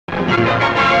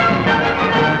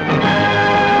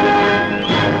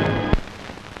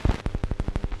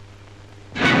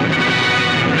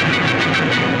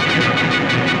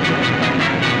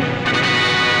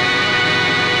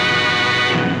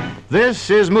This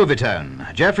is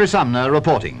Movietone. Geoffrey Sumner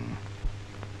reporting.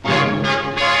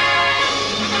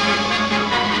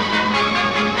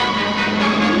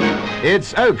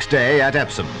 It's Oaks Day at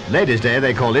Epsom. Ladies' Day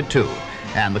they call it too.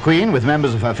 And the Queen, with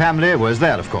members of her family, was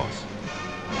there, of course.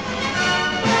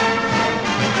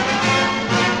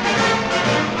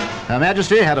 Her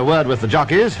Majesty had a word with the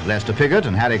jockeys, Lester Piggott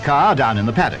and Harry Carr, down in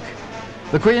the paddock.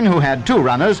 The Queen, who had 2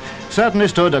 runners, certainly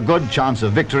stood a good chance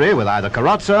of victory with either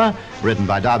Carroza, ridden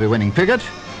by Derby-winning Piggott,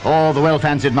 or the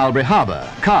well-fancied Mulberry Harbour,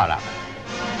 Carroza.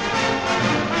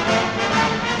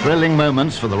 Thrilling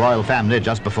moments for the royal family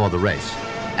just before the race.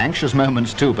 Anxious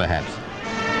moments too, perhaps.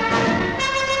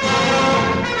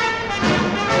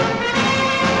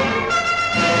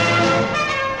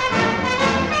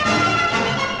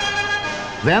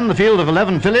 Then the field of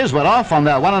 11 fillies were off on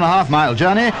their 1.5-mile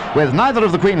journey, with neither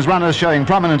of the Queen's runners showing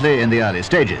prominently in the early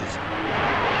stages.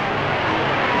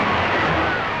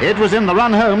 It was in the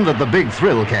run home that the big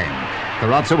thrill came.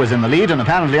 Carroza was in the lead and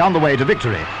apparently on the way to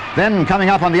victory. Then, coming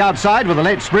up on the outside with a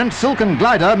late sprint, Silken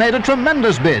Glider made a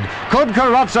tremendous bid. Could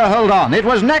Carroza hold on? It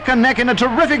was neck and neck in a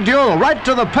terrific duel, right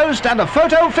to the post, and a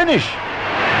photo finish.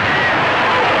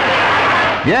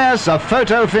 Yes, a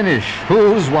photo finish.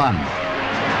 Who's won?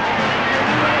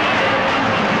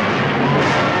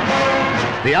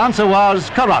 The answer was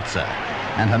Carroza,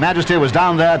 and Her Majesty was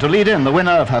down there to lead in the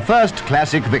winner of her first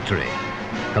classic victory.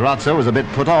 Carroza was a bit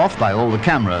put off by all the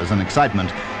cameras and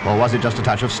excitement, or was it just a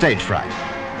touch of stage fright?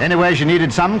 Anyway, she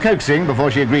needed some coaxing before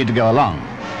she agreed to go along.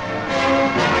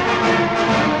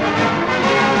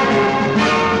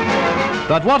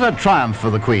 But what a triumph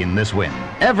for the Queen, this win.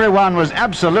 Everyone was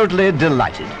absolutely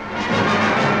delighted.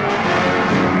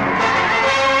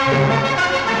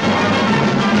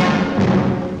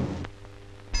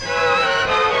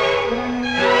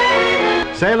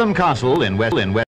 Salem Castle in West